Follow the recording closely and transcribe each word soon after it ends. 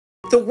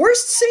The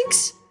worst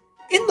sinks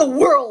in the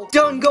world.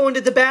 Done going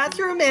to the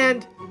bathroom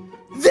and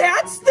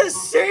that's the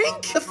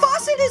sink? The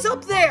faucet is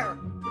up there.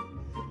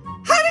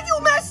 How did you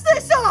mess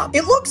this up?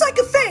 It looks like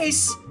a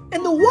face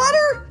and the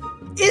water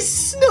is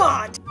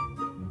snot.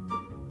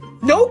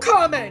 No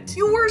comment.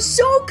 You were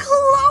so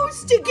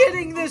close to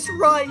getting this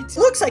right.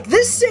 Looks like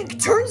this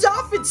sink turns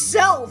off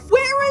itself.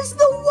 Where is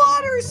the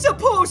water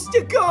supposed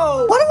to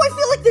go? Why do I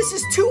feel like this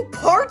is two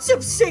parts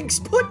of sinks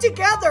put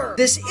together?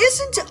 This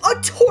isn't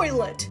a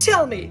toilet.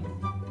 Tell me.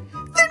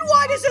 Then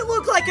why does it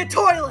look like a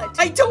toilet?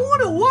 I don't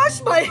want to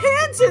wash my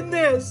hands in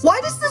this.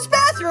 Why does this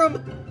bathroom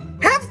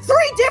have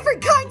 3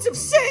 different kinds of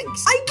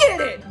sinks? I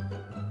get it.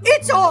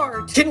 It's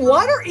art. Can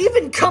water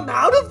even come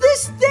out of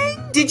this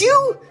thing? Did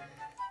you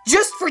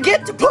just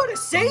forget to put a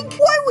sink?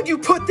 Why would you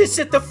put this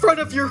at the front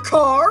of your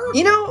car?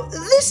 You know,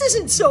 this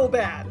isn't so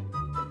bad.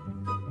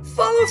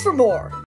 Follow for more.